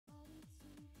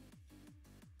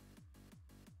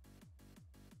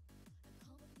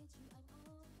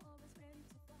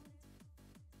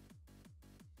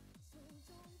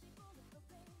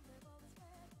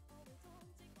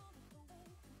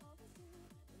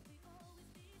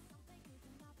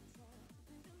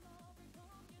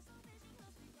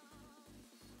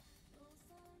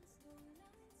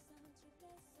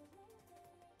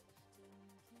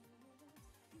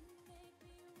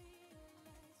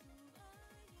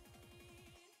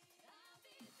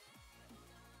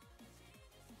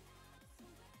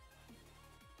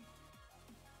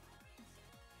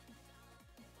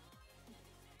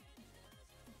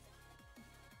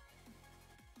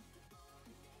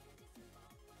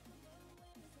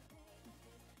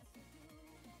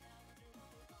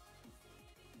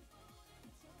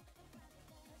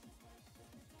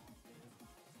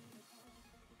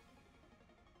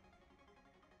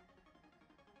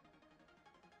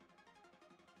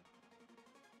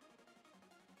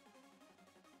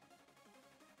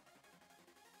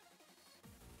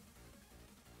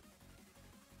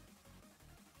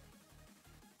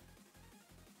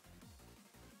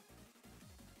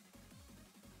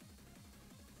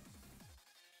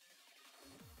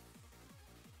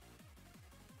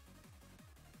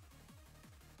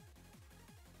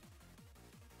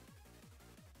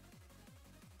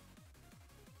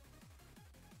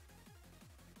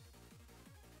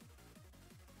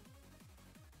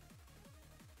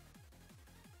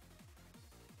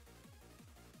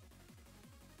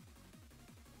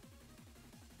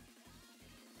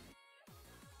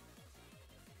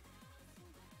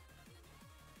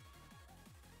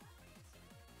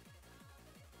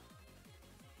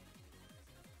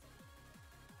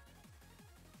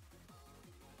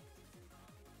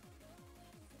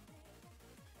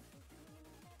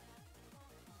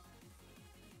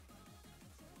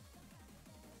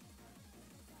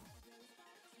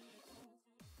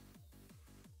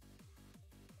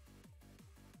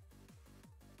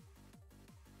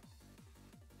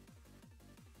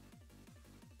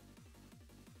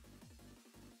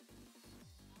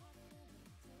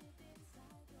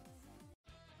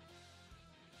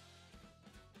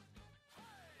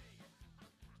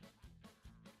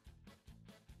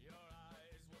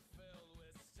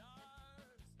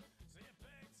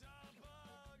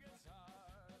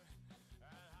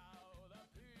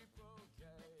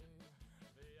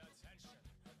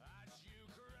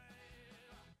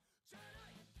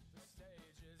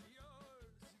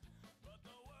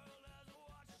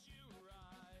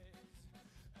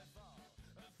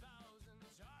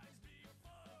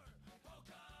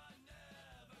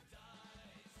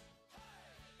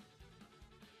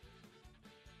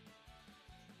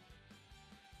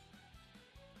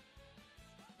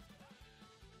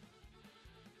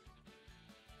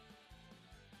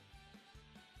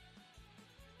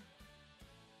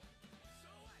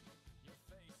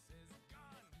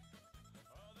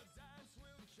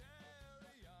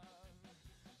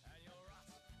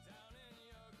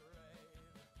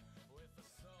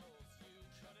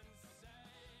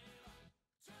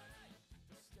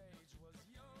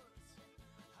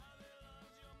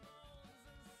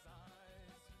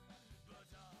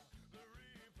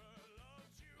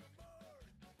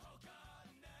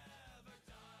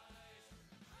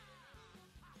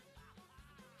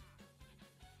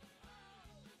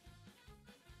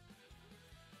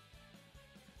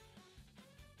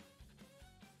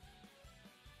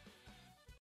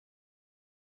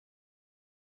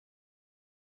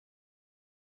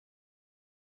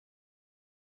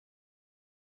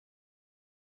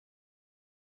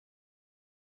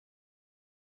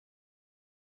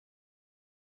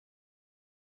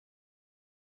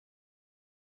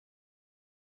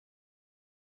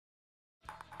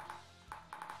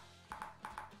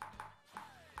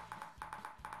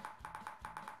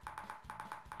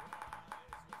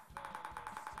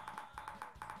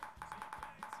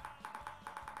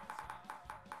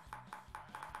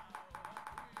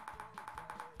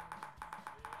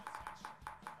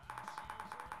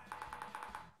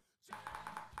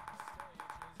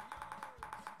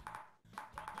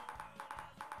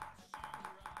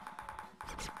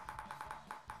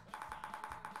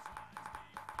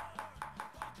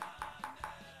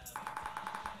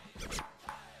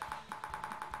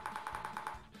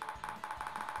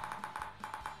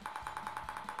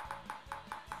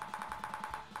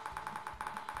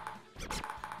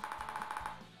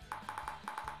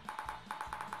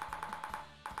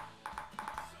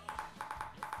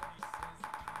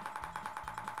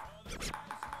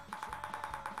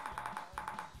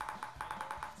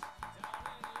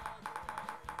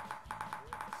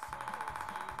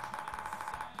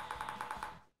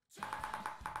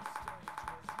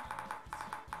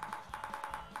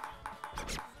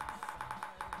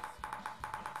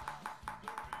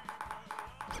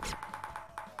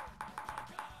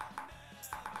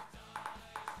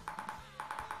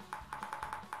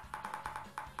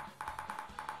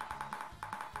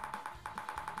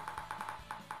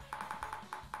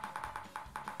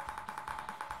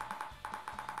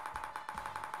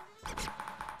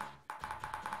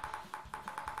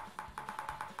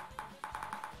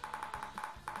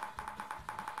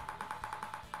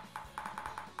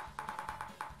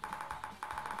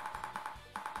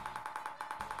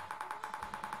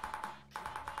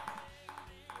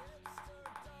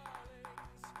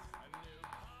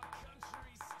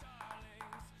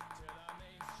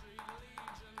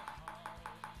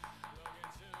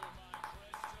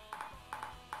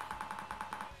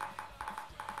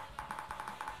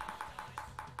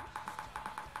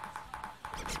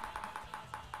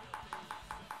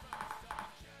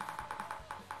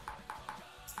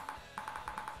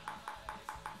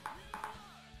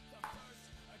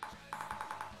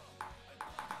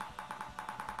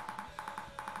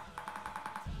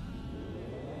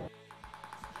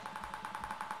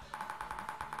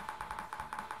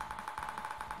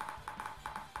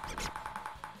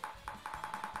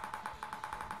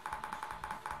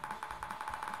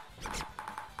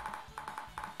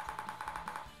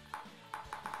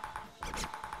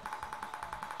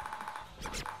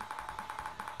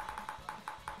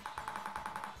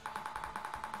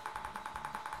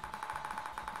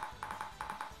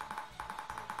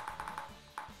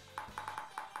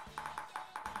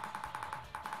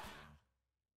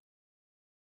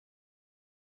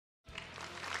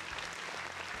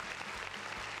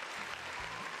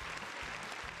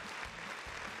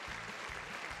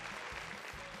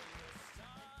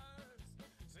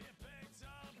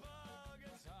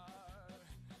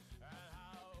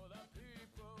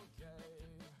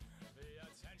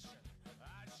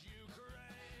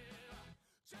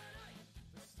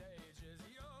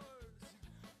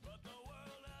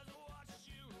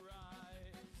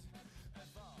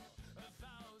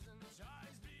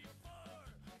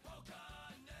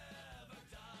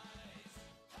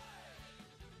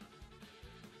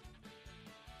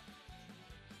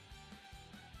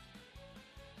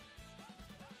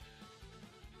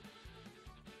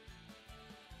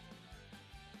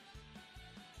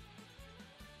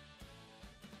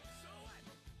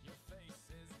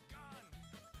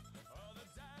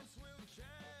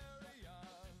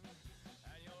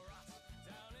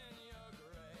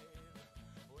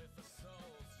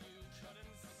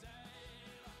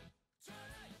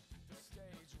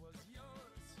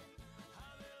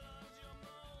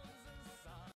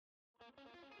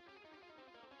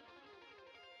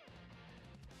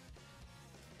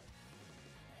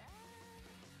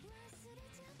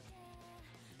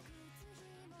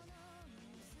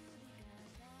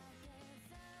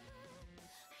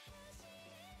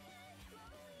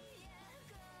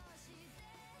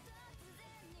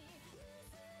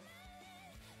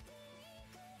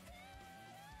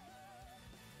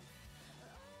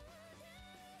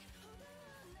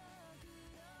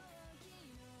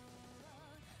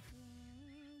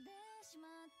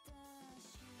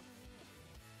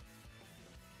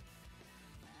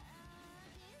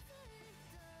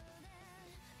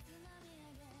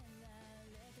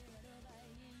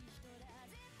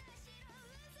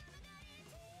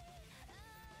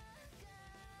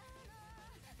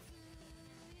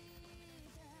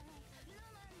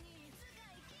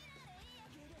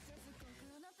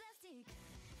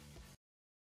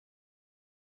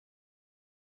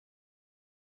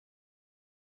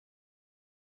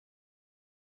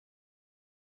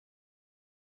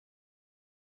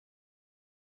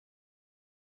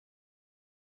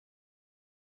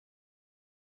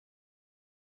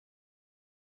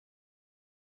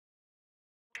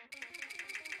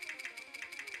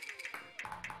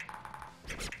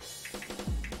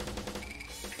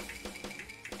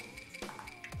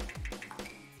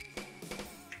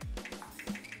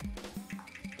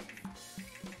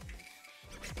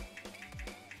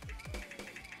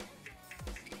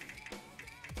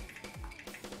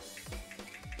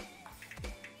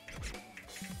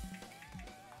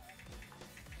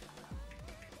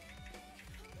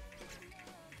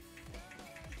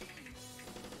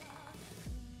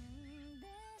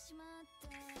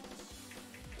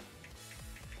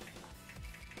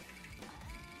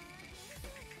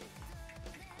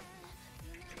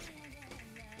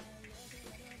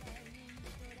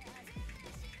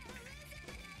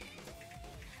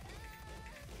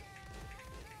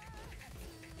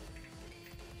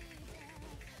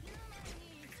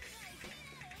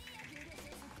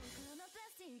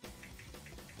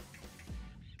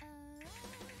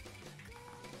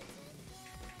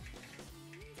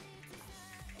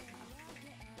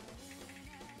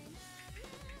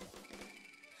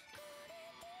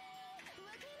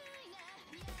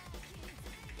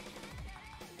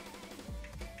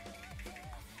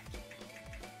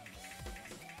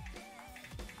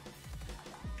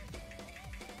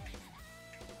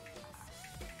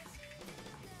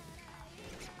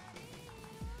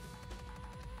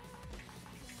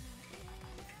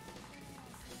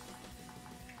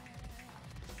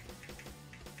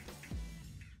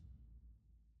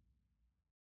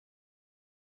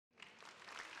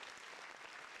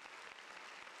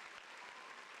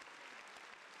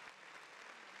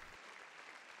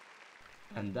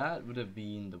And that would have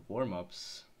been the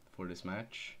warm-ups for this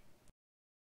match.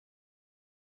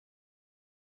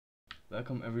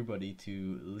 Welcome everybody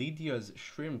to Lydia's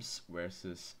Shrimps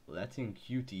versus Latin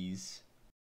Cuties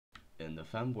in the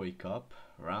Femboy Cup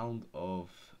round of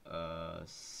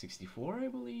 64, I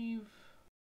believe.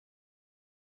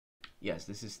 Yes,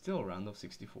 this is still round of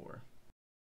 64.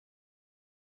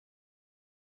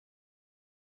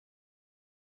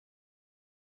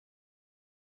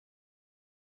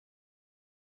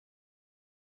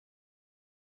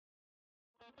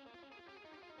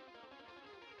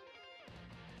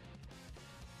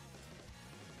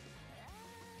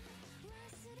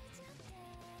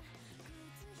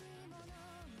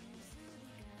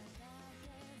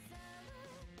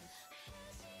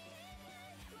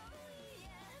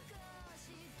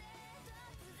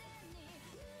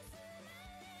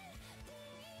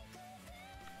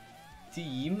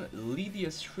 Team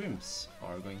Lydia's Shrimps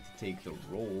are going to take the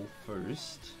roll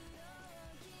first.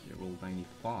 They roll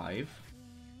 95.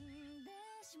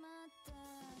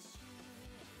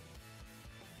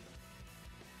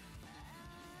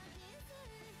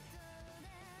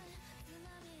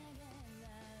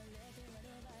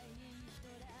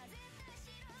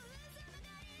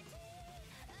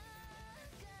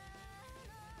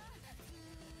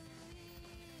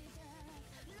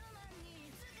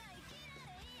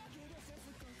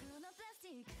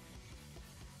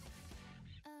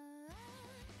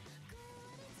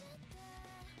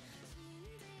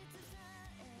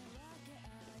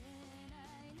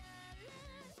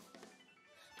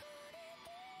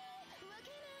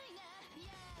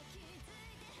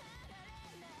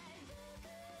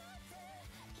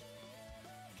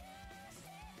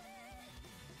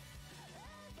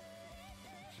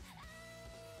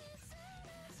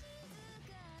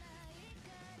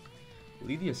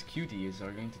 Lydia's Cuties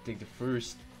are going to take the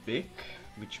first pick,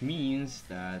 which means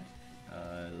that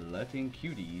Latin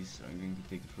Cuties are going to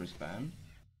take the first ban,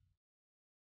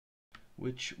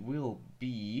 which will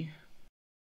be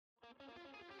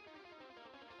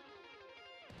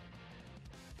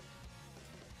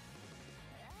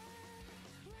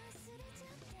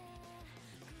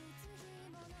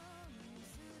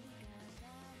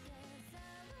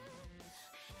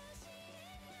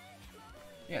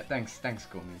yeah, thanks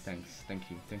Komi, thank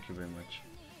you very much.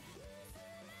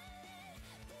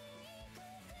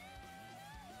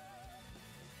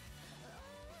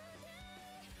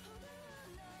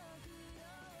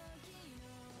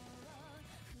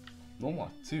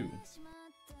 Noma 2.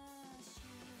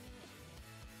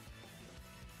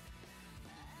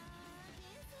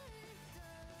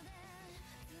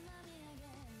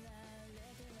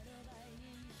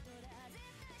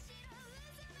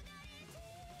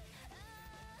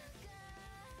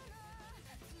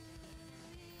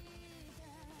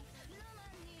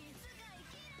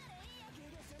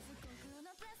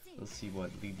 Let's see what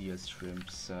Lydia's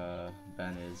Shrimps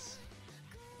ban is.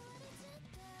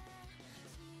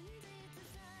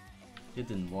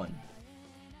 Hidden 1.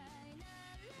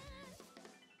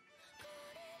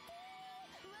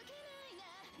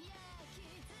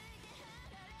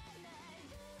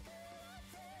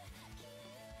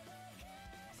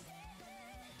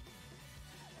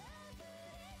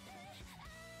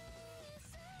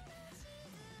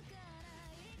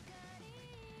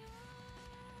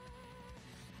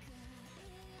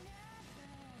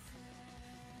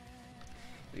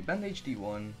 They banned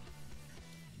HD1,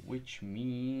 which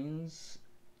means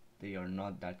they are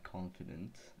not that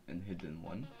confident in Hidden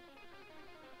 1.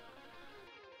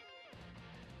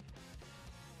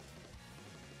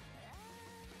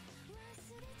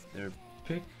 Their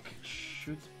pick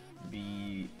should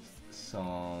be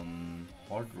some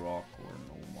hard rock or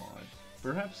nomad.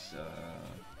 Perhaps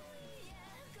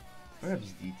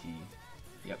DT.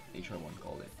 Yep, HR1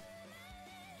 called it.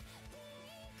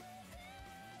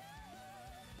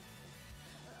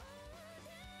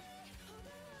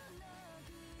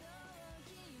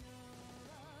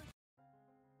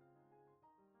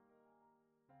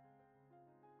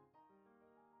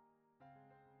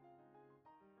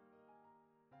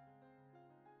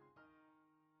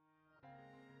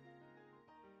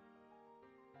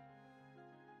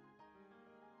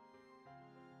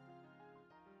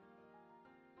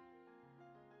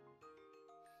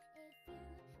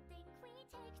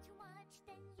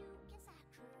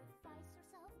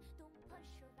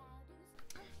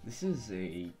 This is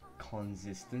a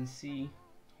consistency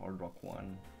hard rock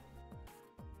 1.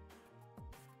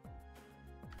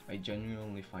 I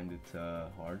genuinely find it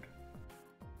hard.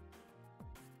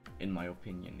 In my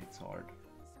opinion, it's hard.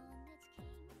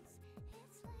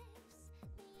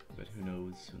 But who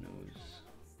knows, who knows.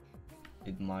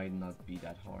 It might not be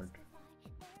that hard.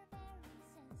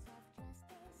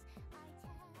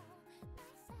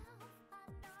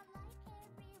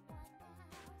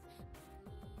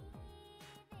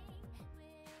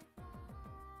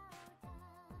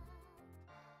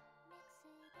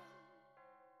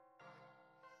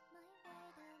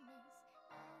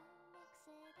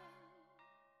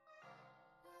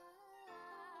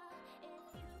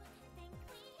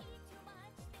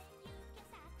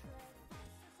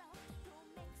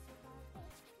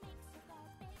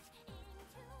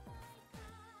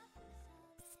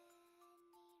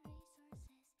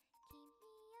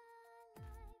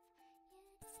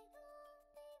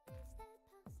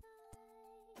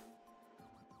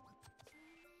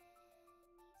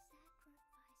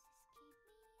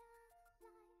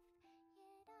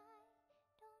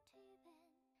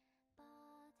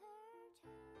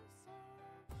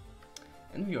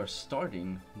 And we are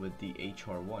starting with the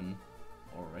HR1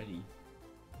 already.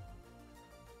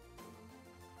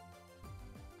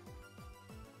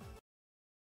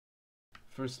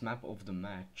 First map of the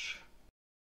match.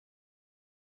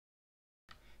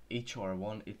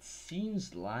 HR1, it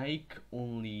seems like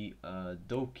only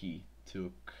Doki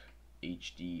took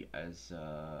HD as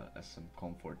some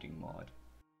comforting mod.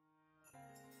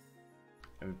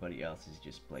 Everybody else is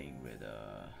just playing with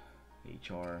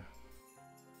HR,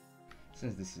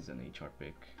 since this is an HR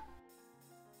pick.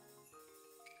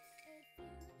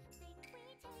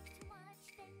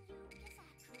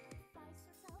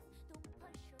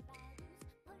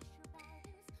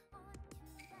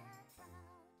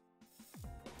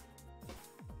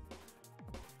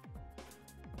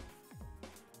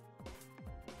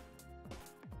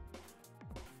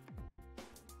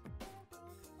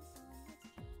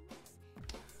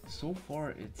 So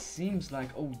far it seems like,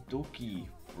 oh, Doki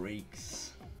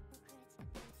breaks.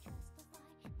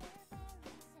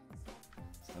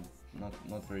 It's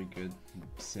not very good,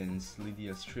 since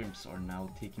Lydia's Shrimps are now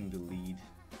taking the lead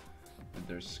with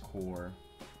their score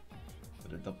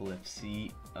with a double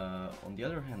FC. On the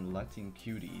other hand, Latin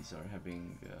Cuties are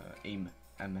having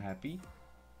I'm happy.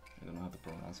 I don't know how to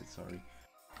pronounce it, sorry.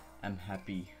 I'm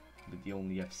happy with the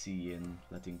only FC in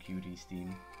Latin Cuties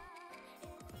team.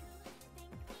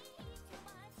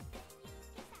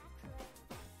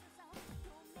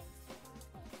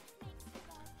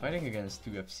 Fighting against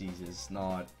two FCs is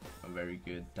not a very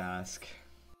good task.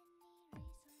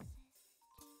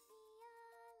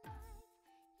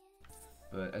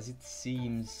 But as it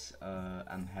seems,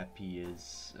 I'm happy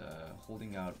is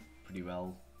holding out pretty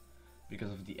well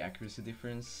because of the accuracy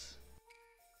difference.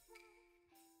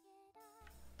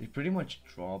 They pretty much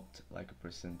dropped like a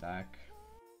 %,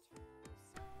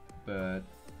 but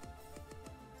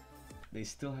they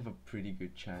still have a pretty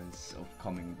good chance of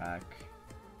coming back,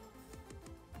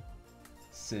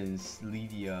 since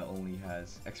Lydia only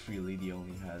has, X3 Lydia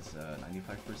only has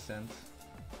 95%,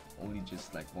 only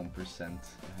just like 1%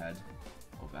 ahead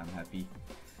of I'm happy,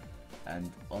 and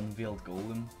Unveiled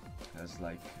Golem has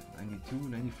like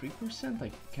 92-93%.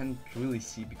 I can't really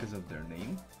see because of their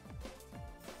name,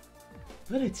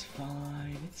 but it's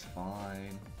fine, it's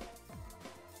fine.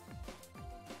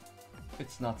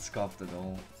 It's not scuffed at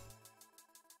all.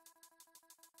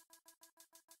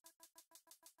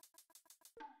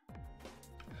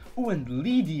 Oh, and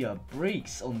Lydia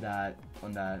breaks on that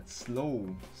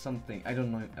slow something. I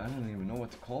don't even know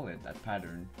what to call it. That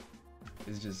pattern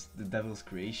is just the devil's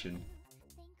creation.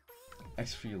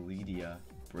 X3 Lydia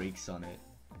breaks on it,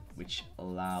 which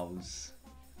allows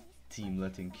Team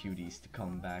Latin Cuties to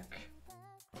come back,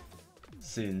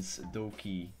 since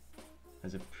Doki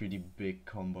has a pretty big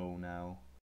combo now,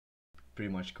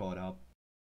 pretty much caught up.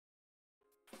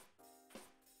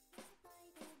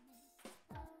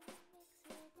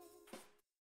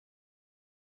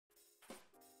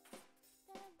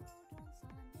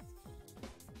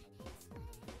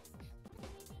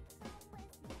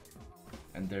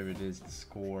 And there it is, the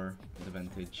score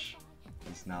advantage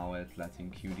is now at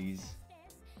Latin Cuties.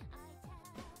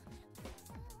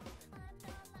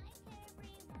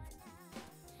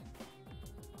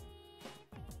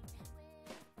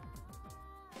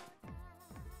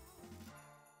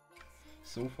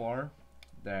 So far,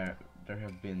 there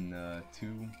have been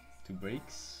two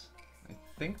breaks. I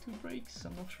think 2 breaks,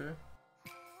 I'm not sure.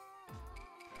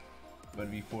 But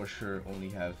we for sure only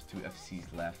have 2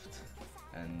 FCs left,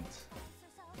 and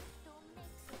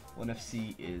one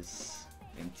FC is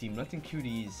in Team Latin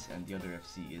Cuties and the other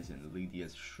FC is in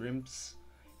Lydia's Shrimps,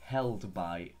 held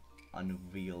by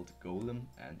Unveiled Golem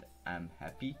and I'm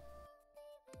happy.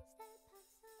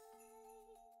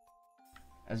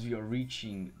 As we are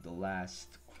reaching the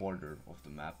last quarter of the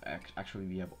map, actually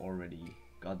we have already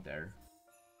got there.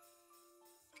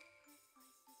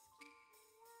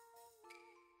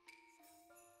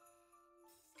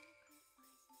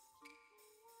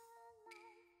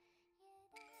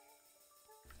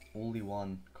 Only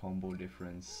one combo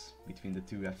difference between the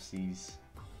 2 FCs,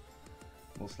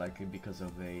 most likely because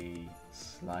of a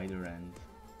slider end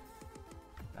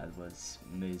that was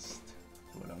missed,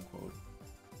 quote unquote.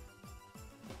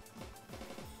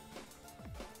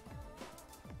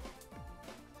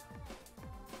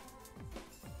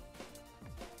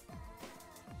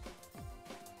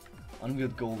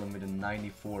 Unveiled Golem with a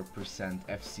 94%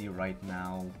 FC right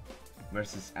now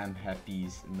versus I'm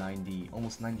Happy's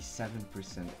almost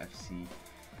 97% FC.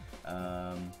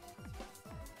 I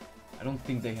don't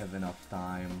think they have enough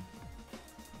time.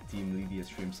 Team Lydia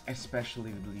streams,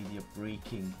 especially with Lydia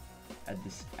breaking at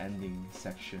this ending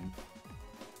section.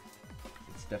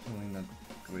 It's definitely not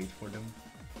great for them.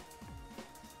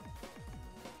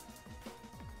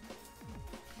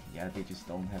 Yeah, they just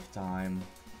don't have time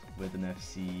with an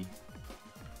FC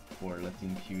for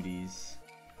letting cuties.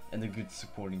 And a good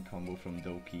supporting combo from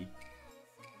Doki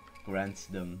grants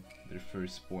them their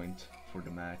first point for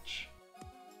the match.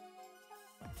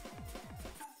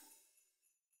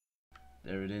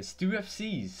 There it is, 2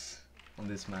 FCs on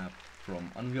this map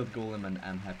from Unveiled Golem and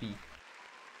I'm Happy.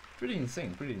 Pretty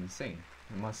insane,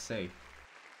 I must say.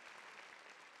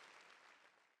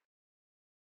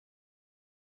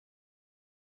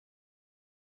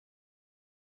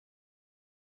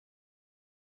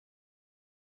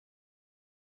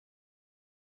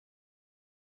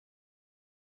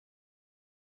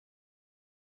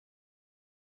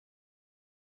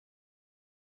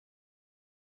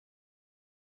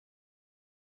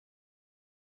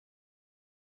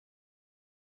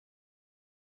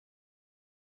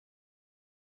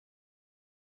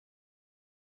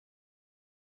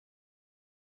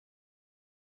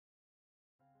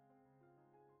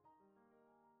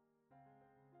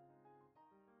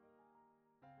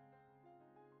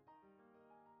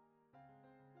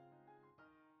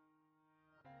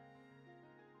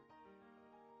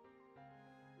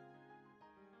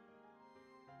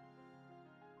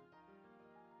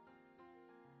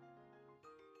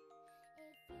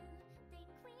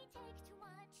 Take too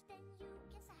much, then you can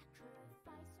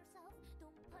sacrifice yourself.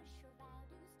 Don't push your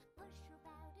values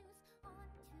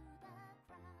onto the crowd.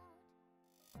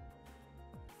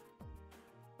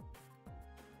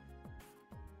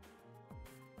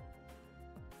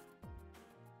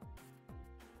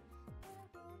 The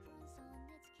world runs on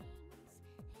its kings,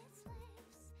 its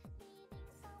slaves, leaving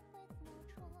some with no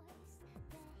choice.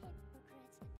 The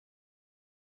hypocrites.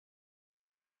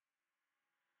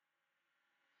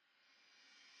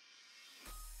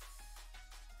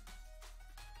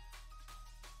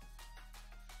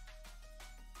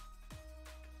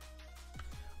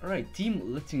 Alright,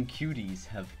 Team Letting Cuties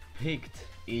have picked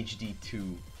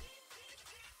HD2.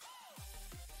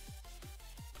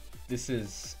 This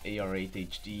is AR8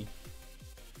 HD.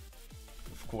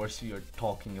 Of course, we are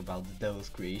talking about the Devil's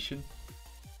Creation.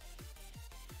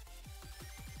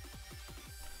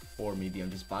 Or maybe I'm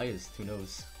just biased, who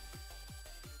knows.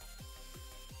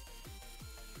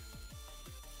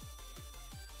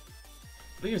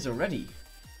 Players are ready.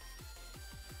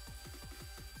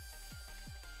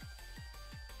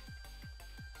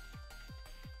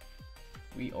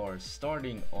 We are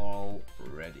starting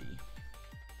already.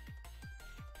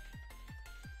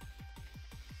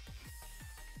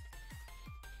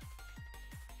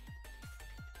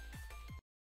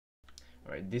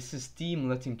 Alright, this is Team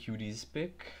Letting Cuties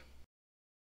pick.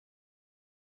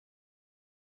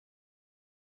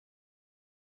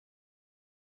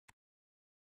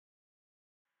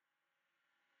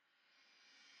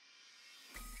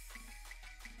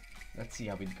 Let's see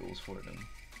how it goes for them.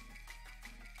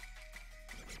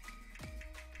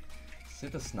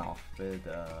 Sit a snuff with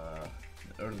an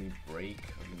early break,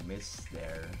 early miss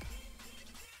there.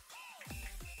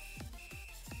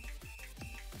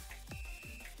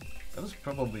 That was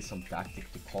probably some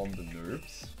tactic to calm the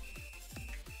nerves,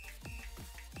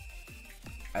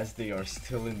 as they are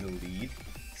still in the lead,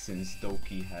 since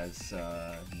Doki has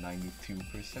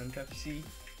 92% FC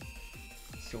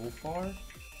so far.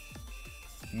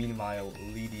 Meanwhile,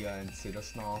 Lydia and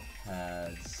Sidasnov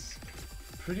has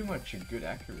pretty much a good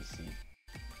accuracy.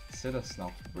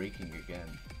 Sidasnov breaking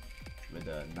again with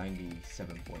a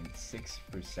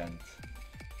 97.6%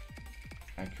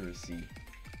 accuracy.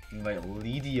 Meanwhile,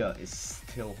 Lydia is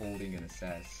still holding an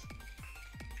SS.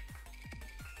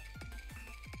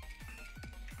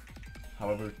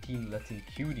 However, Team Letting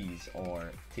Cuties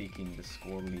are taking the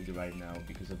score lead right now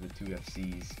because of the 2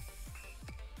 FCs.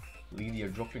 Lydia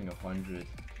dropping 100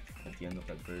 at the end of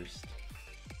that burst.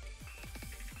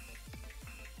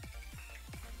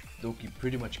 Doki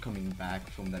pretty much coming back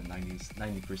from that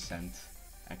 90%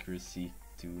 accuracy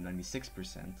to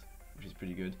 96%, which is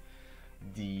pretty good.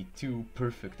 The 2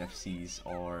 perfect FCs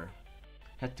are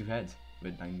head to head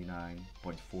with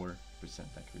 99.4%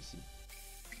 accuracy.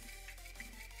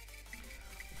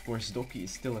 Of course, Doki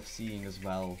is still FCing as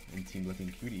well in Team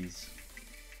Letting Cuties.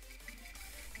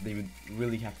 They would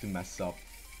really have to mess up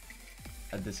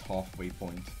at this halfway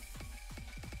point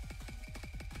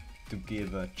to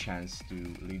give a chance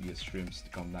to Lydia's Shrimps to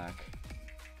come back.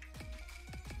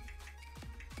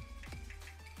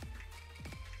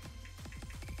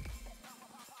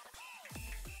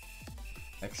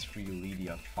 X3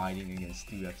 Lydia fighting against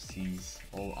 2 FCs,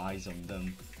 all eyes on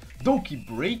them. Doki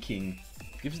breaking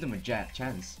gives them a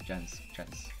chance.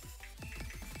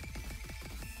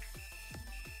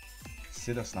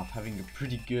 Sidasnov having a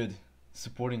pretty good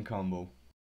supporting combo.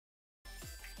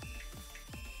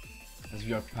 as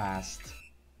we are past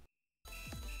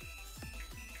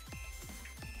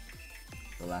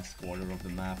the last quarter of the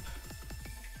map.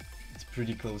 It's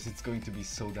pretty close, it's going to be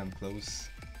so damn close.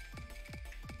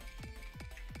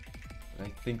 But I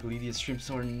think Lydia's shrimps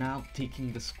are now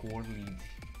taking the score lead.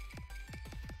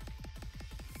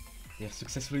 They have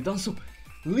successfully done so.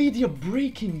 Lydia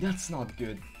breaking, that's not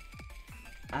good.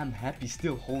 I'm happy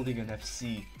still holding an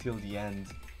FC till the end.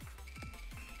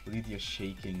 Lydia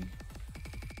shaking.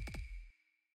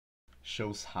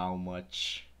 Shows how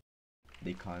much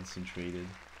they concentrated.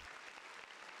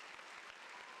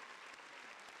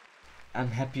 I'm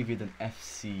happy with an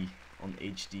FC on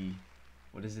HD.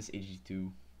 What is this,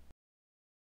 HD2?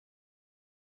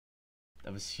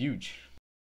 That was huge.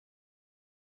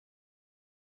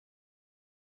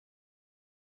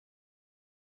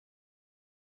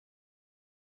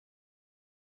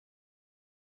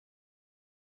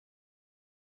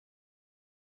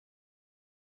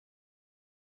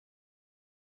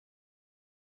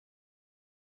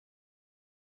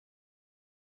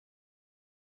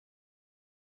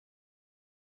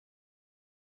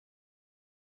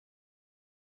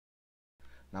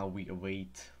 Now we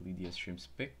await Lydia's shrimp's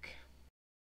pick.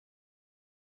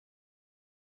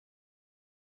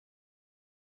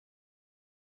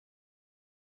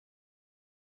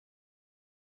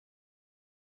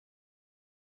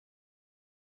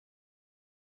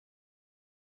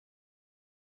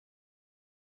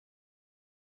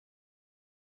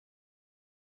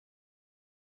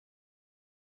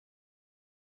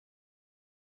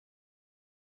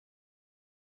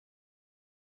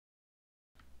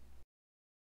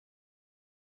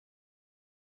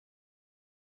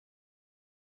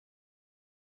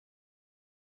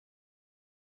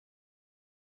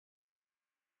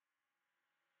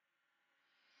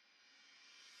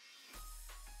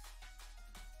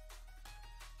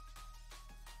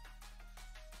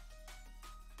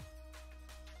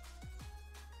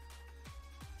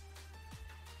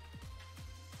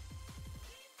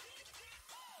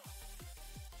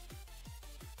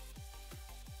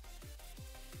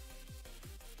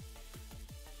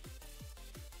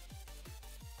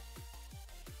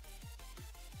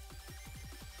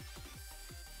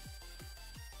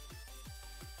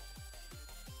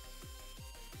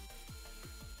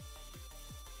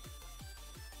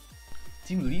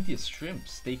 Team Lydia's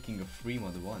shrimps taking a free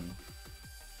mod 1.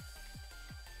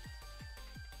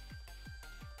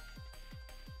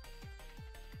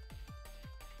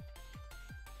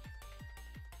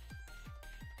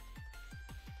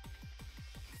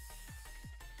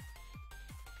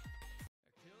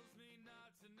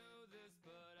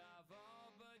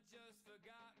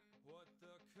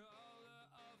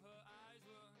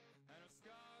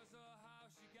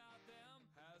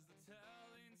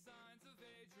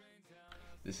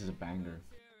 This is a banger.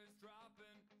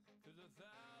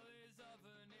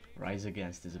 Rise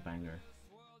Against is a banger,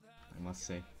 I must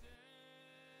say.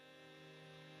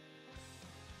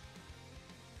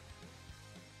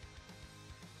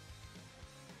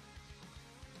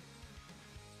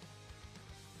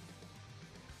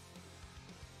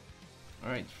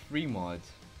 Alright, free mod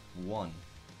 1.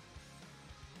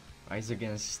 Rise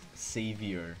Against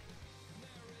Savior.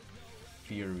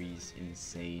 Fury's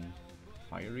insane.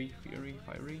 Fiery?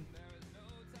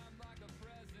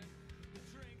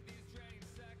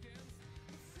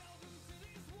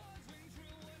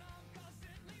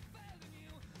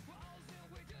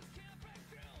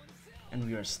 And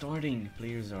we are starting.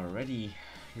 Players are ready.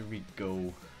 Here we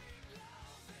go.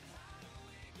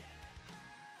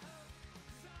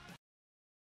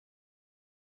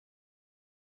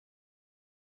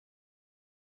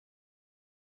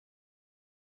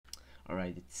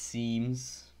 Alright, it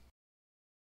seems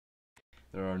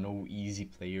there are no easy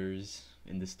players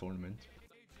in this tournament,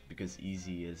 because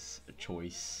easy is a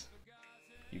choice.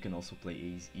 You can also play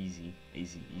easy.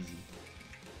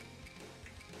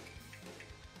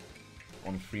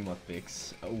 On free mod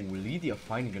picks. Oh, Lydia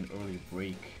finding an early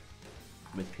break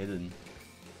with Hidden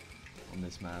on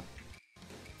this map.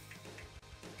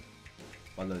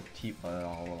 While their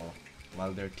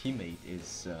teammate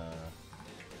is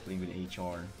playing with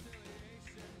HR.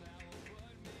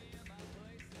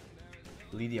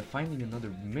 Lydia finding another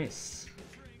miss.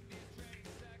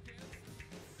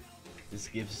 This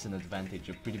gives us an advantage,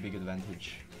 a pretty big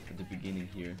advantage at the beginning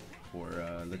here for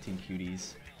Latin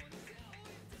cuties.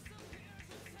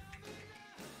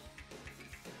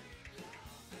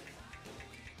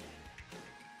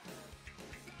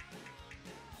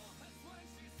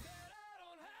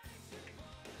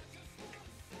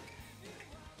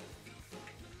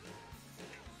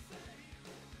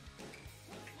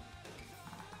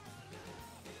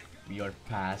 We are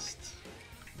past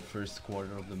the first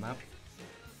quarter of the map.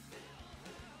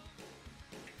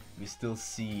 We still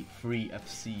see 3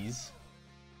 FCs.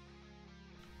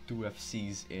 2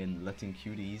 FCs in Letting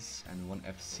Cuties and 1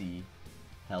 FC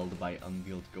held by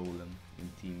Unveiled Golem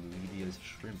in Team Lydia's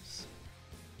Shrimps.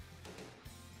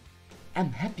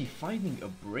 I'm happy finding a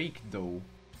break though.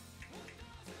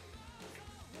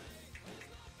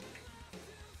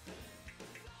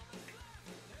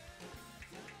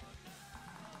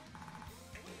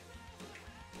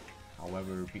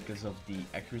 However, because of the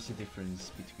accuracy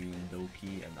difference between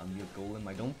Doki and Unveiled Golem,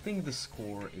 I don't think the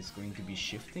score is going to be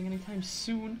shifting anytime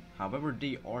soon. However,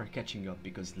 they are catching up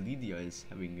because Lydia is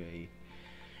having a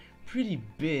pretty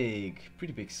big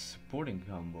supporting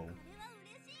combo.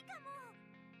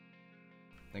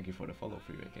 Thank you for the follow,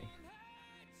 FreeWK.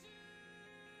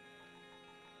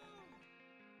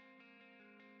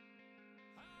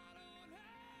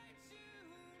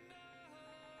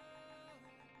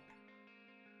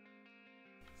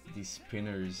 These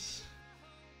spinners.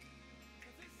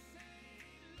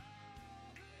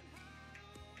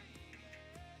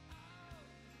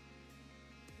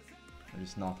 Are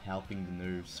just not helping the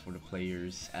nerves for the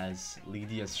players as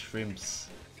Lydia's Shrimps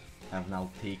have now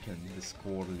taken the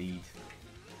score lead.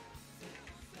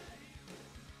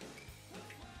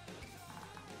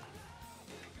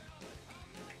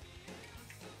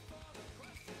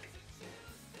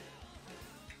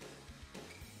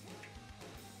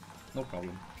 No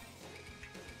problem.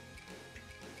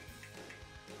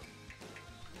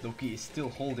 Doki is still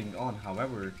holding on,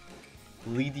 however,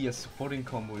 Lydia's supporting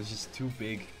combo is just too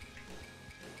big.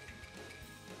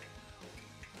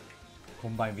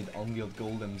 Combined with Unveiled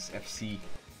Golem's FC.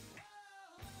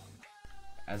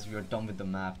 As we are done with the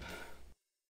map,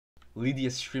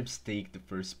 Lydia's Shrimps take the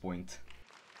first point.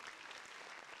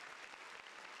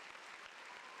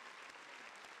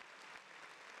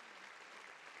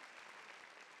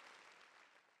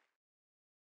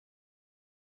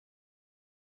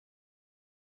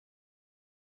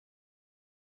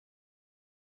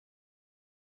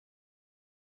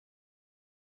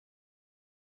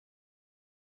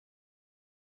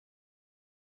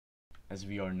 As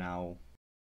we are now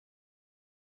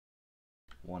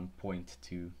 1 point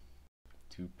to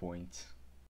 2 points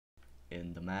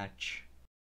in the match.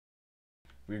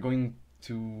 We're going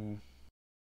to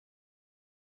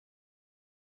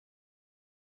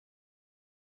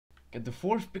get the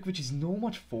 4th pick, which is no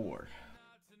much 4.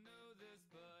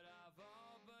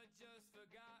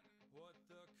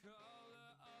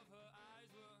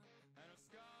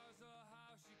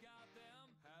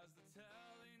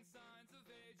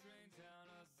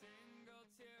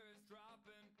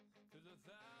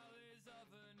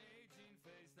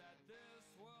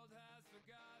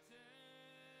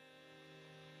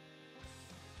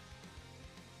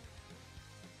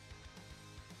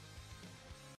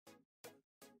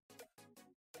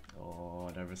 Oh,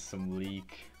 there was some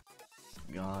leak.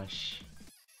 Gosh.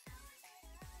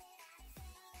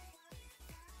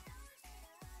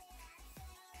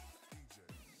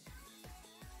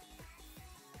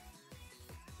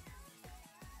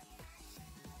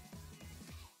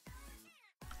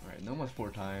 Alright, no much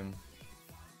 4 time.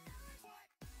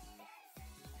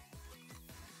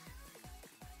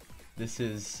 This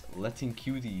is Letting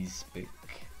Cuties pick.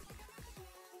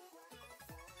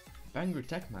 Banger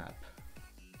tech map.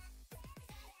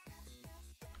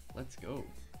 Let's go.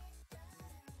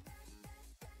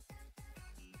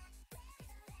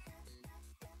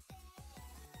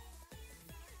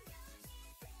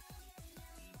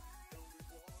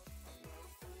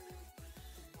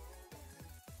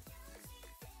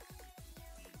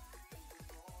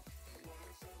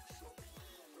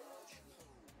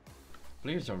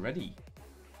 Players are ready.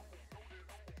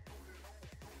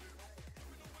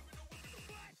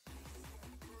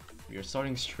 We are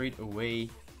starting straight away.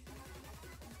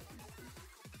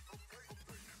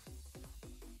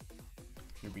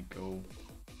 Here we go.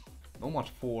 No mod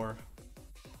 4.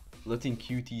 Letting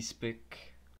Cuties pick.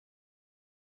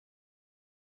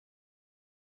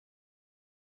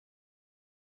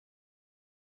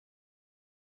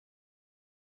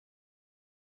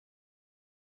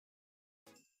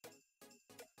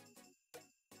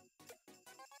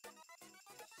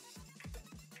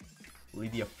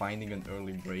 Lydia finding an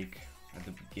early break at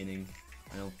the beginning.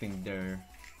 I don't think there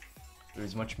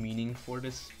is much meaning for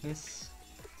this miss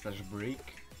slash break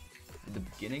at the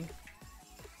beginning.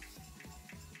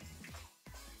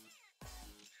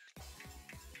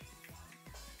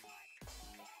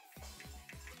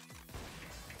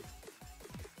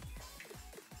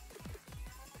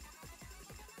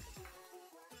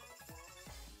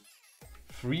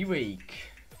 Freeway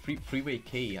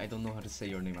K, I don't know how to say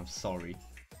your name, I'm sorry.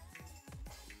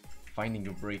 finding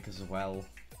a break as well,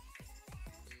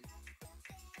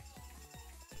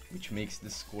 which makes the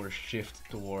score shift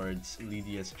towards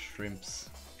Lydia's shrimps.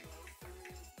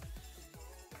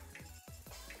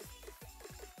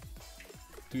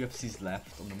 Two FCs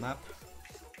left on the map,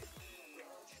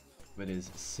 that is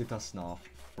Sitasnaf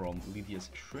from Lydia's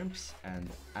shrimps and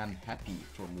I'm Happy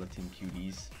from Latin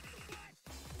Cuties.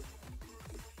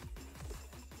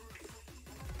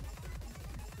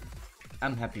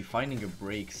 I'm Happy finding a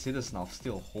break, Sitasnaf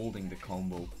still holding the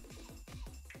combo.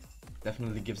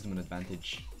 Definitely gives them an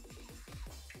advantage.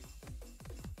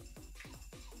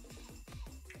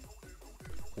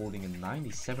 Holding a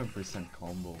 97%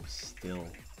 combo still.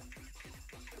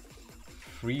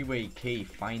 Freeway K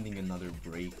finding another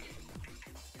break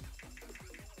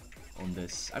on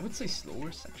this, I would say,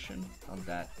 slower section of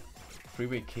that.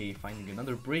 Freeway K finding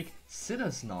another break.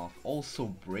 Sitasnaf also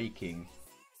breaking,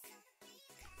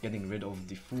 getting rid of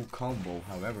the full combo.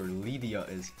 However, Lydia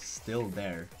is still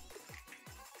there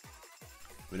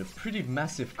with a pretty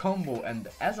massive combo, and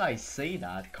as I say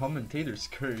that, commentator's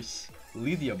curse,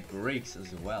 Lydia breaks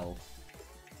as well.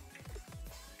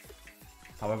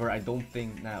 However, I don't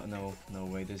think, no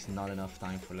way, there's not enough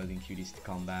time for Latin Cuties to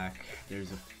come back.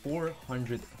 There's a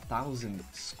 400,000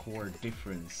 score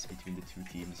difference between the two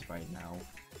teams right now,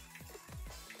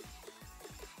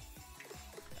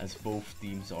 as both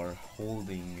teams are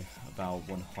holding about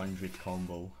 100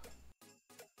 combo.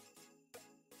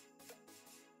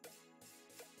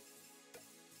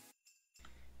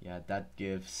 Yeah, that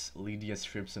gives Lydia's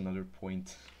shrimps another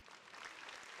point.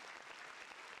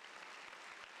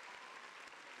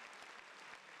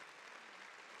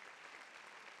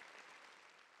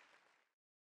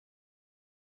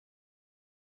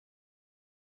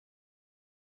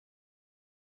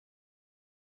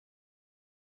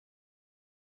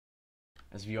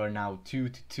 As we are now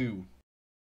 2-2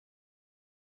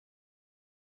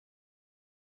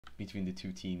 between the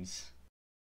two teams.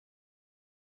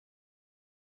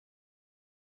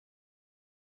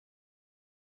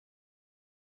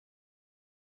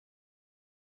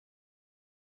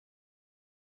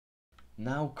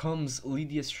 Now comes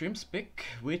Lydia's shrimps pick,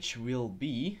 which will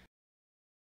be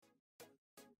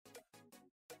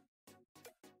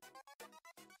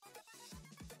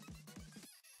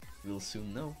we'll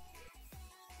soon know.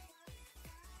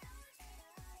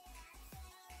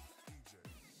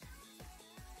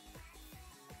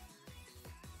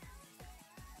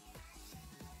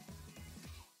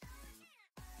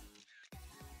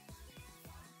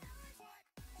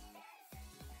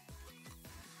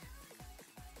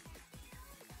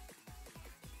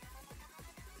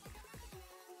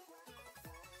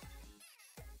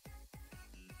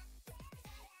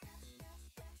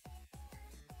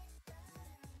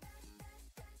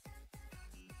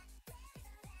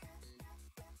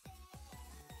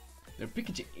 Their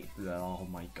pick is oh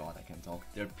my god, I can't talk.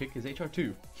 Their pick is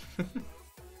HR2.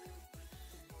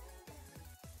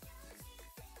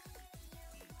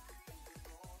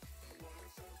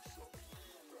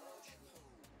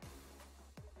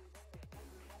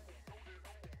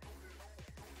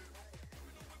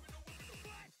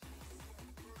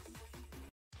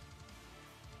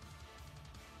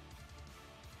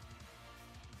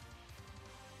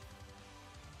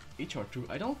 HR2,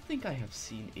 I don't think I have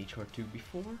seen HR2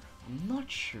 before. I'm not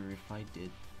sure if I did.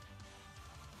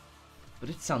 But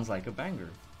it sounds like a banger,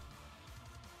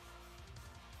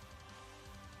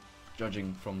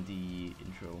 judging from the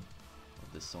intro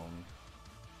of the song.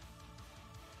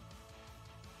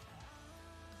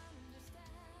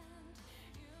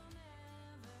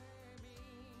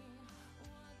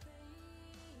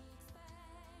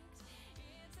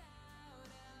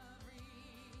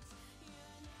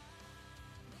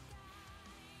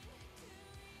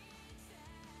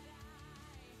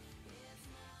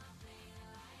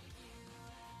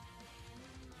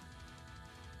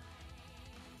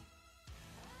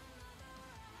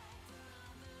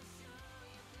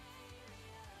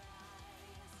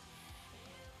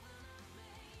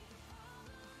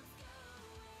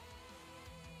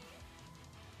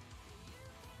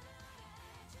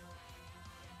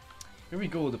 Here we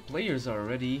go, the players are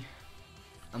ready.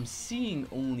 I'm seeing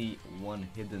only one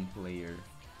hidden player.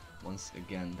 Once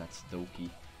again, that's Doki.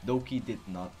 Doki did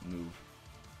not move.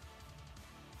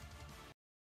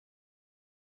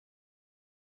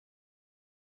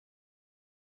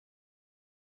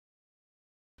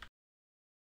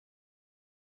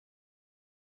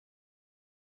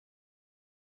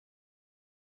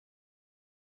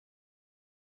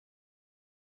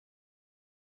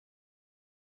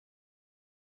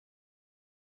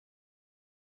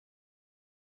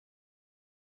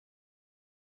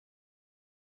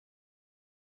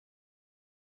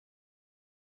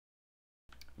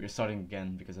 We're starting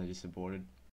again because I just aborted.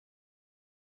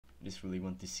 I just really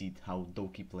want to see how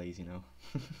Doki plays, you know.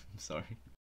 I'm sorry.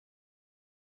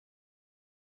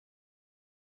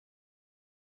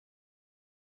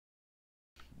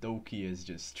 Doki is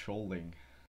just trolling.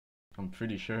 I'm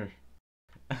pretty sure.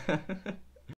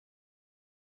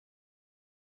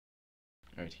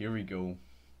 Alright, here we go.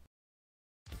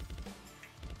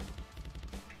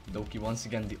 Doki once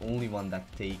again the only one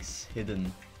that takes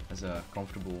hidden as a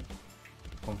comfort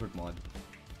mod.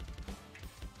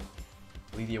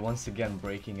 Lydia once again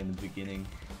breaking in the beginning.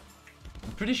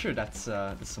 I'm pretty sure that's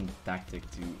some tactic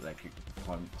to like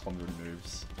calm your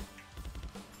nerves.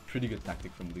 Pretty good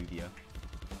tactic from Lydia.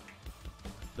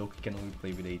 Doki can only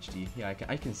play with HD. Yeah,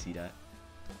 I can see that.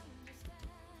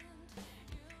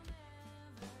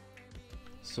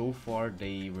 So far,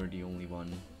 they were the only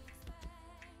one.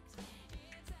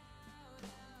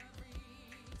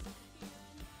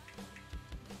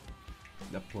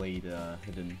 That played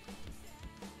hidden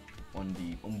on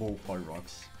both hard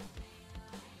rocks.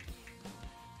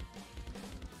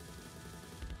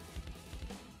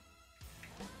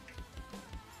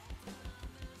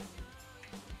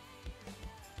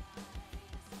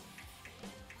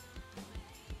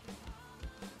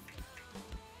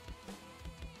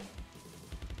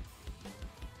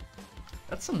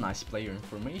 That's some nice player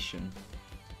information.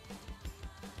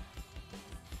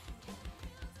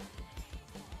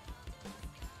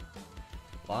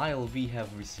 While we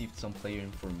have received some player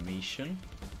information,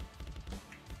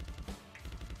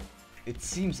 it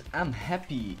seems I'm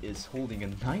Happy is holding a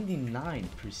 99%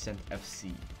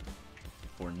 FC.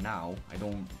 For now, I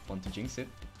don't want to jinx it.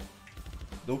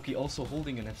 Doki also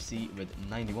holding an FC with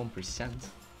 91%.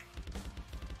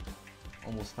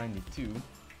 Almost 92.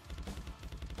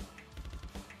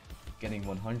 Getting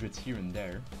 100s here and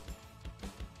there.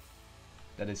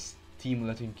 That is Team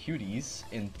Latin Cuties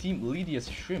and Team Lydia's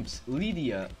Shrimps.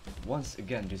 Lydia once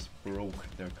again just broke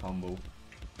their combo.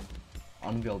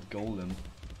 Unveiled Golem,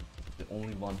 the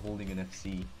only one holding an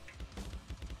FC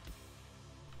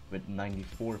with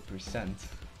 94%.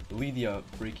 Lydia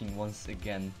breaking once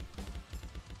again.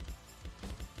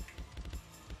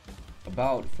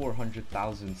 About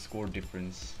 400,000 score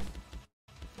difference.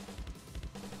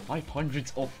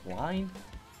 500s offline?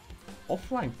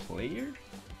 Offline player?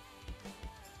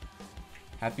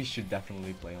 Happy should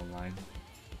definitely play online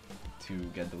to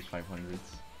get those 500s.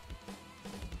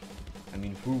 I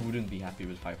mean, who wouldn't be happy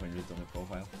with 500s on their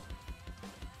profile?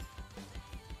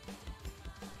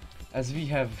 As we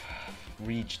have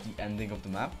reached the ending of the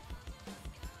map,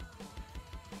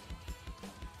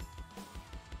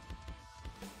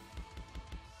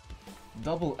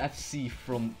 double FC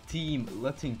from Team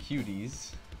Latin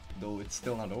Cuties, though it's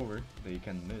still not over. They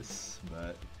can miss,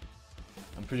 but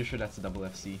I'm pretty sure that's a double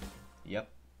FC. Yep.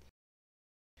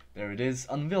 There it is.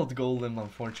 Unveiled Golem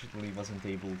unfortunately wasn't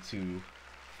able to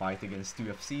fight against two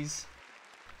FCs.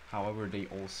 However, they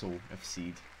also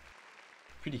FC'd.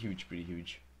 Pretty huge, pretty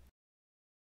huge.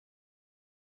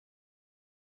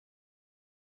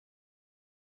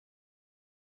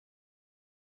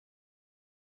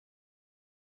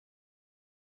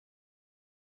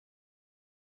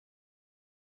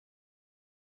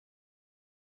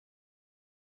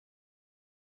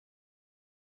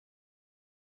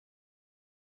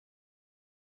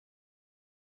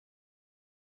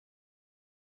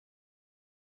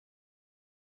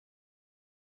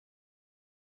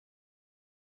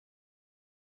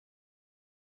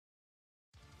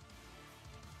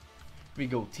 We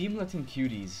go. Team Latin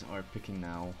Cuties are picking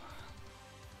now.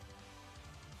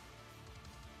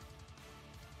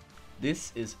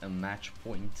 This is a match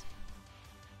point.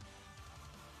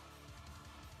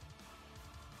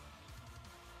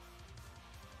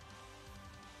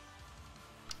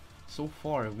 So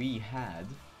far we had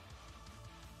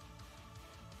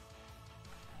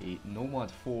a Nomad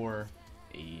 4,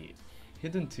 a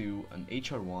Hidden 2, an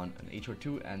HR1, an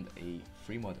HR2 and a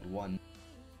Freemod 1.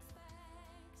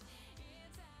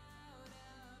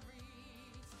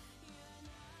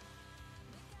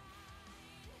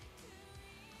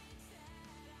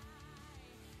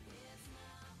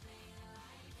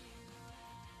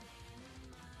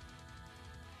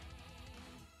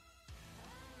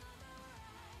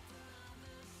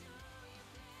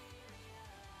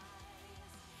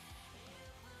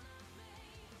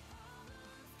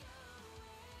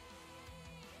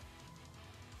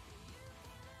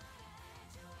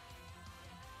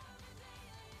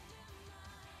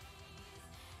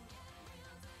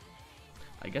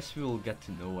 I guess we will get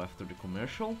to know after the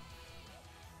commercial.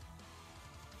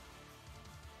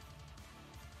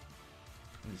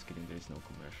 I'm just kidding, there is no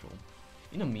commercial.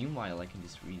 In the meanwhile, I can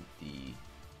just read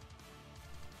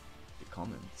the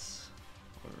comments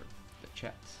or the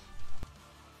chat.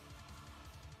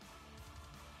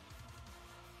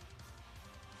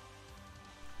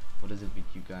 What is it with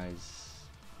you guys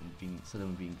and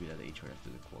suddenly being good at HR after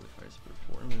the qualifiers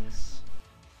performance?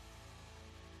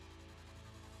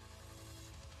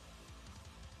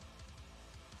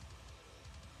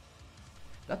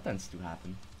 That tends to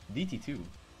happen. DT2.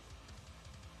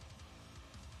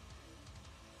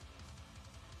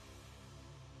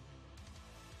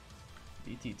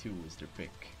 DT2 is their pick.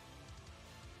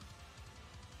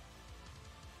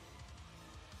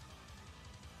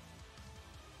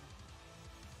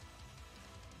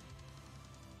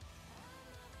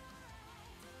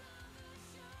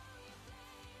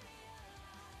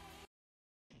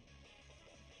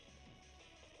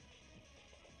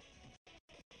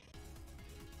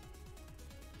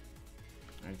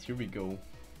 Alright, here we go.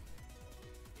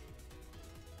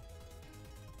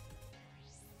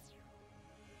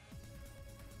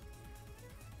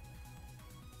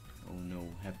 Oh no,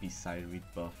 happy side read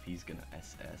buff, he's gonna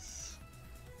SS.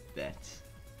 Bet.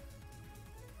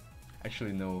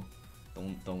 Actually no,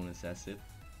 don't SS it.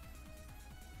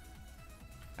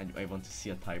 I want to see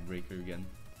a tiebreaker again.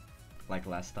 Like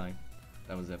last time.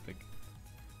 That was epic.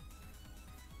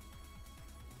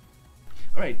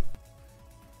 Alright.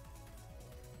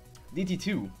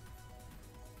 DT2.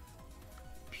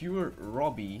 Pure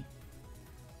Robbie.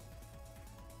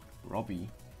 Ruby.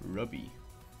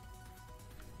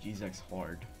 GZX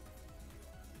hard.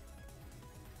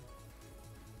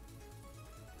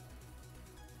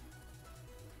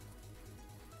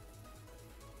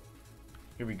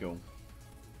 Here we go.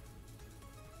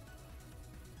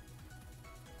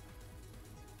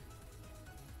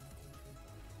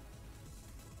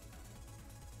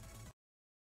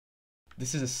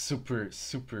 This is a super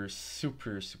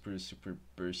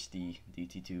bursty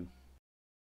DT2.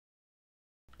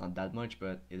 Not that much,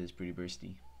 but it is pretty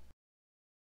bursty.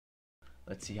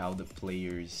 Let's see how the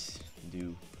players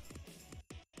do.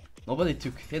 Nobody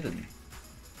took Hidden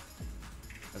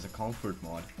as a comfort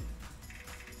mod.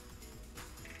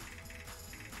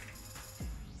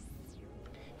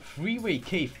 Freeway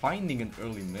K finding an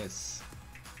early miss,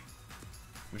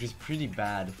 which is pretty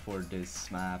bad for this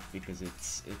map because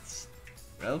it's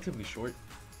relatively short.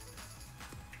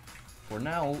 For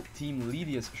now, Team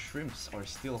Lydia's Shrimps are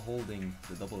still holding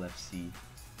the double FC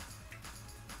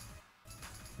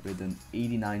with an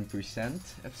 89%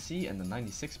 FC and a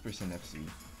 96% FC.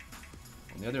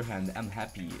 On the other hand, I'm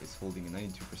Happy is holding a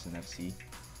 92% FC,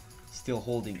 still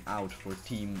holding out for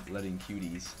Team Letting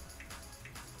Cuties.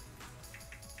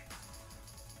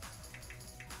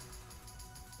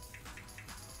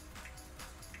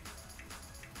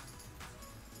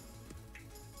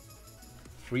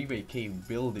 Freeway K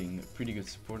building a pretty good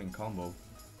supporting combo.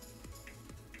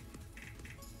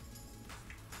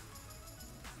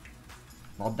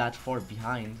 Not that far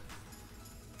behind.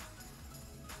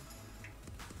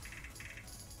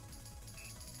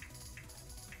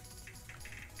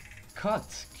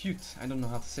 Cut! Cute! I don't know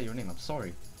how to say your name, I'm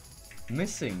sorry.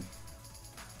 Missing.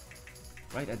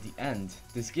 Right at the end.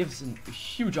 This gives a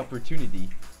huge opportunity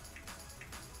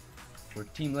for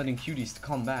Team Letting Cuties to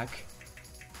come back.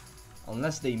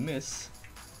 Unless they miss.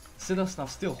 Sidosnav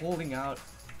still holding out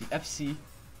the FC.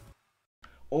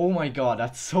 Oh my god,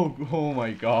 that's so... Oh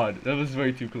my god, that was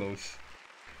way too close.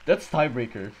 That's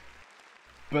tiebreaker.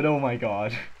 But oh my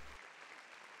god.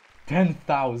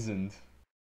 10,000.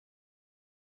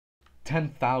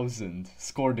 10,000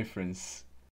 score difference.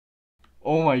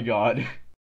 Oh my god.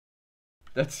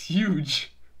 That's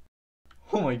huge.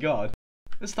 Oh my god.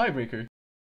 That's tiebreaker.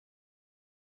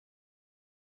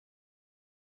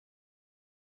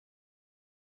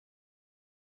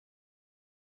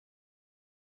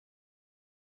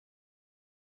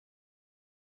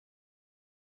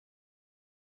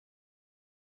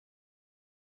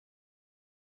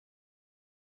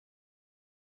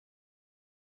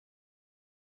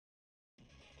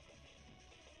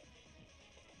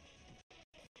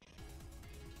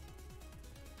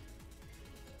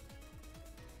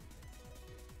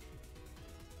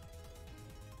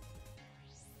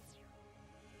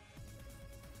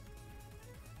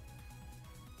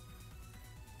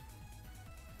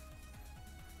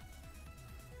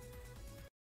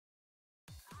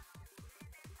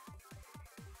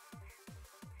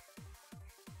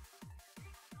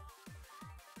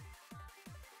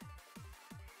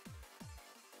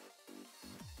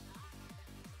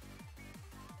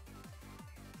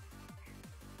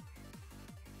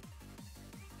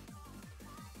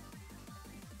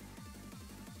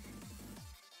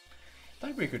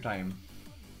 Tiebreaker time.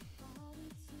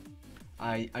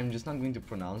 I'm just not going to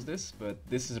pronounce this, but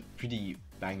this is a pretty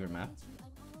banger map.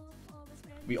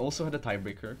 We also had a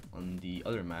tiebreaker on the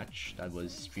other match that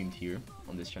was streamed here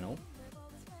on this channel.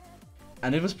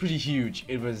 And it was pretty huge.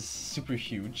 It was super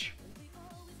huge.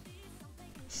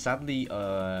 Sadly,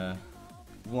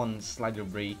 one slider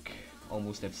break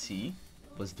almost FC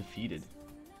was defeated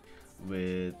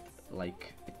with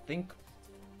like I think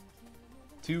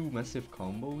 2 massive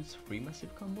combos, 3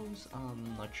 massive combos, I'm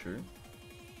not sure.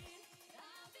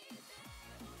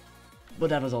 But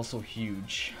that was also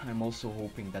huge. I'm also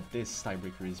hoping that this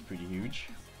tiebreaker is pretty huge.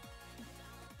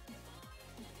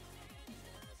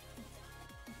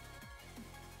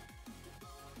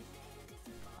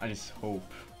 I just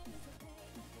hope.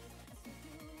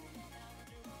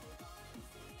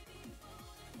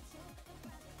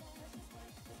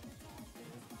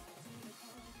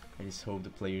 I just hope the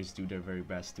players do their very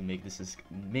best to make this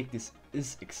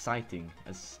as exciting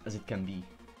as it can be,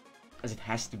 as it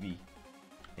has to be,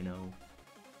 you know.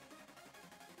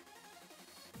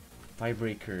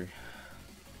 Tiebreaker.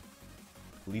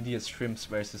 Lydia Shrimps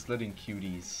versus Lydia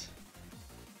Cuties.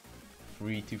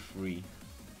 3-3.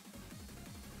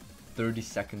 30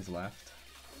 seconds left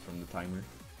from the timer.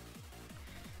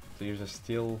 Players are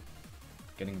still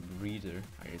getting a breather,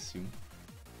 I assume.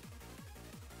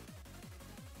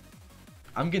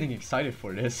 I'm getting excited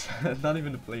for this. Not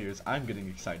even the players, I'm getting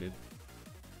excited.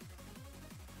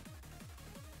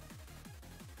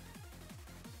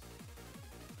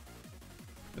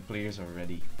 The players are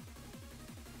ready.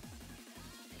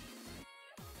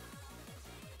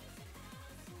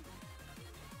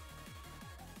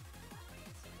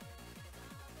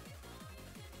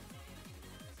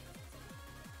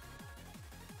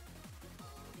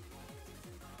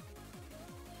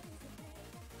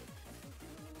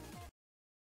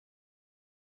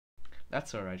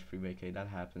 That's alright, FreeBK, that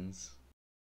happens.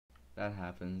 That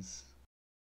happens.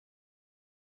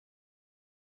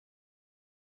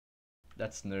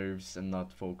 That's nerves and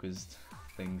not focused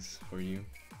things for you.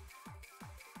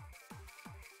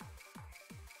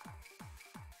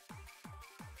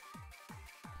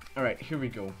 Alright, here we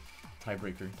go.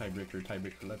 Tiebreaker, tiebreaker,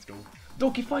 tiebreaker, let's go.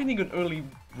 Doki finding an early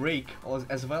break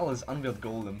as well as Unveiled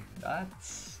Golem.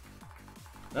 That's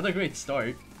not a great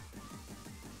start.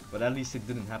 But at least it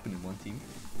didn't happen in one team.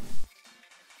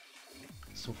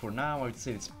 So for now, I would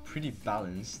say it's pretty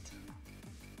balanced.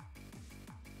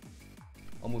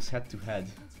 Almost head to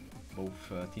head, both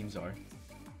teams are.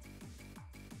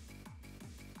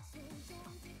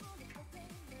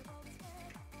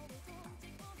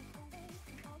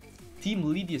 Team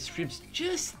Lydia Strips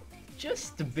just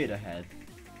a bit ahead.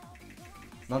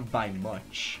 Not by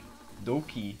much.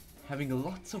 Doki having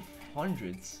lots of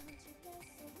hundreds.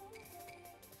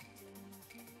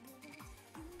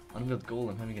 Unveiled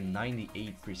Golem having a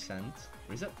 98%.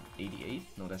 Or is that 88?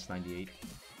 No, that's 98.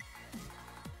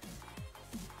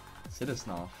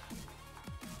 Citizenov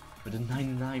with a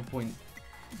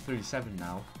 99.37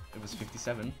 now. It was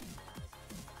 57.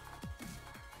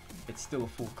 It's still a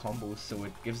full combo, so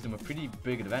it gives them a pretty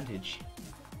big advantage.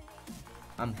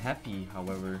 I'm happy,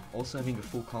 however, also having a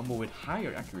full combo with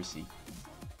higher accuracy.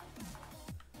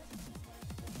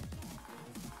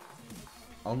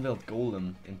 Unveiled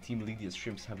Golem and Team Lydia's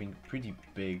Shrimps having pretty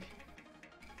big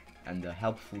and a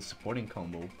helpful supporting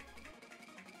combo.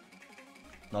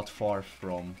 Not far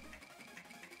from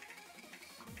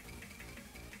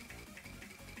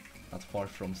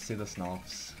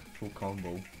Sidasnov's full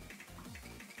combo.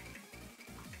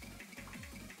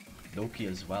 Doki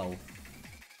as well.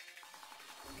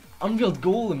 Unveiled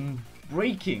Golem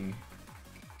breaking,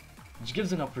 which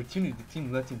gives an opportunity to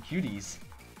Team Latin Cuties.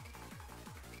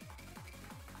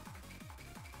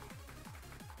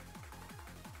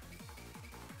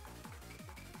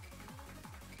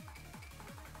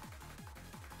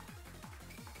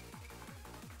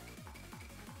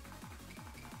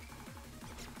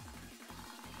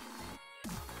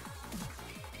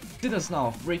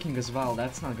 Sidasnov breaking as well,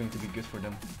 that's not going to be good for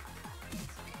them.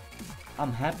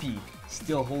 I'm happy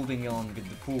still holding on with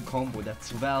the full combo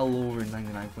that's well over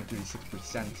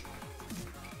 99.36%.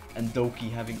 And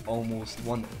Doki having almost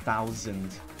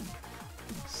 1000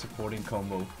 supporting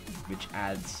combo, which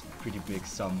adds pretty big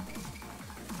sum.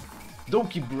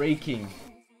 Doki breaking,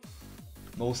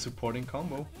 no supporting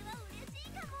combo.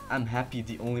 I'm happy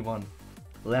the only one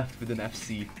left with an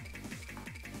FC.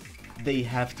 They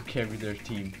have to carry their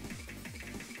team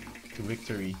to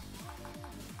victory.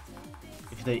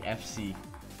 If they FC.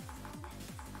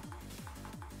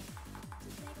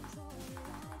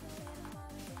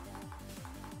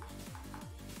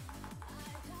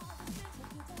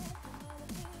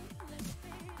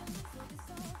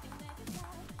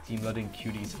 Team letting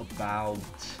Cuties about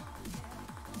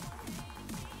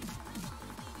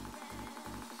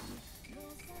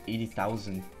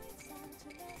 80,000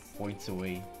 points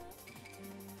away.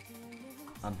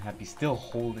 I'm happy, still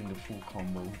holding the full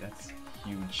combo. That's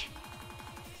huge.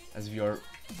 As we are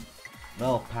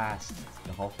well past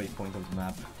the halfway point of the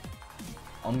map.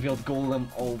 Unveiled Golem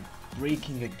all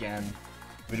breaking again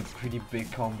with a pretty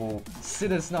big combo.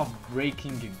 Sid is now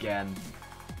breaking again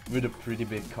with a pretty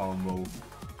big combo.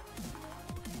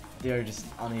 They are just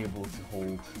unable to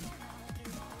hold.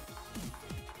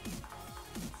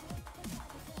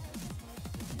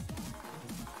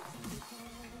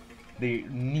 They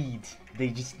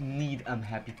just need I'm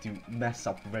happy to mess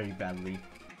up very badly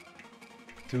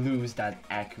to lose that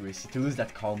accuracy, to lose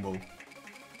that combo.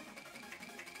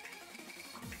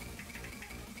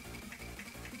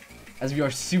 As we are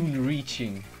soon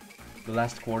reaching the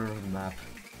last quarter of the map.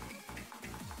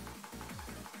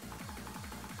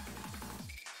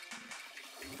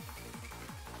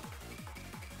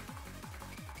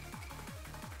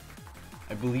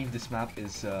 I believe this map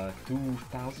is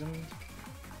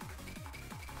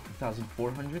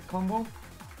 2,400 combo.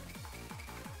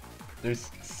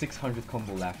 There's 600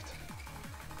 combo left.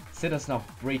 Sida's now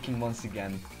breaking once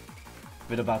again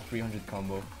with about 300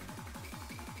 combo.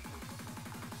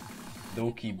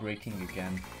 Doki breaking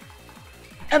again.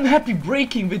 I'm happy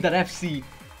breaking with that FC.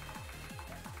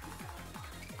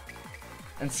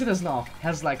 And Sidasnov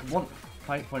has like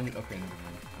 500. Okay, never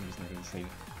mind. I'm just not gonna say it.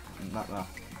 Nothing.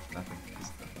 Just nothing.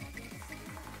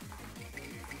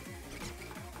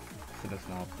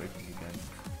 Sidasnov breaking again.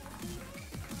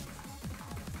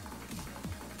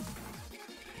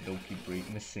 Doki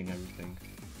missing everything.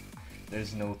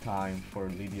 There's no time for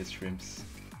Lydia shrimps.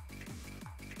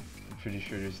 I'm pretty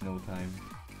sure there's no time.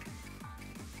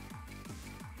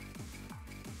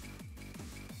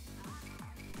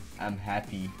 I'm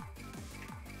happy.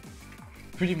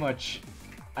 Pretty much,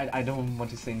 I don't want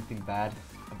to say anything bad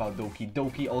about Doki.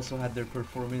 Doki also had their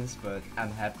performance, but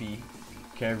I'm happy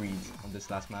carried on this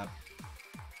last map.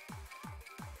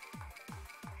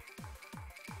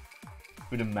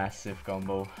 With a massive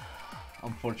combo.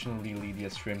 Unfortunately, Lydia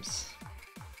shrimps.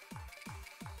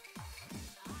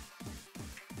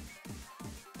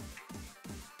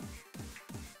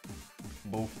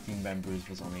 Both team members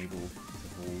was unable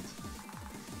to hold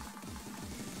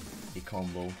a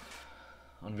combo.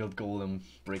 Unveiled Golem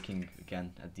breaking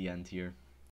again at the end here.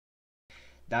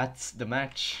 That's the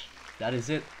match. That is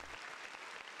it.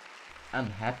 I'm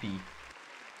happy.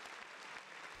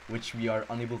 Which we are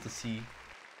unable to see.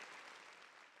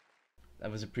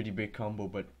 That was a pretty big combo,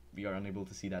 but we are unable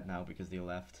to see that now because they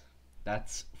left.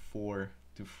 That's 4-3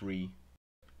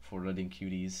 for Lydia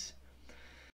cuties.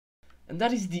 And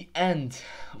that is the end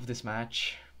of this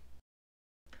match.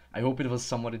 I hope it was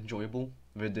somewhat enjoyable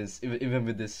with this, even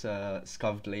with this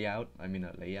scuffed layout. I mean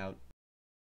a layout.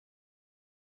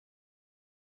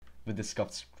 With this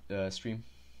scuffed stream.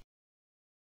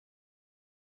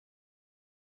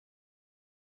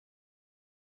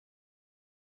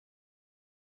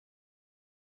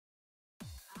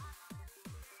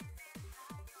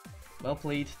 Well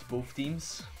played to both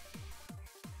teams.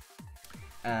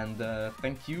 And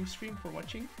thank you, stream, for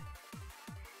watching.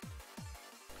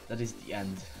 That is the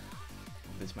end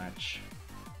of this match.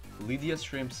 Lydia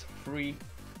Shrimps 3,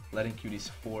 Lydia Cuties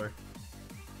 4.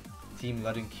 Team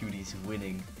Lydia Cuties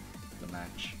winning the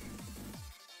match.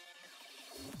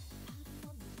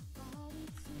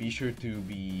 Be sure to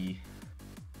be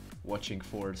watching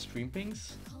for stream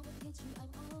pings.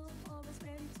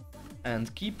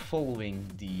 And keep following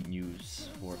the news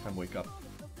for Femboy Cup.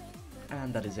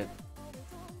 And that is it.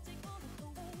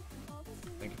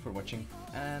 Thank you for watching,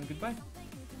 and goodbye.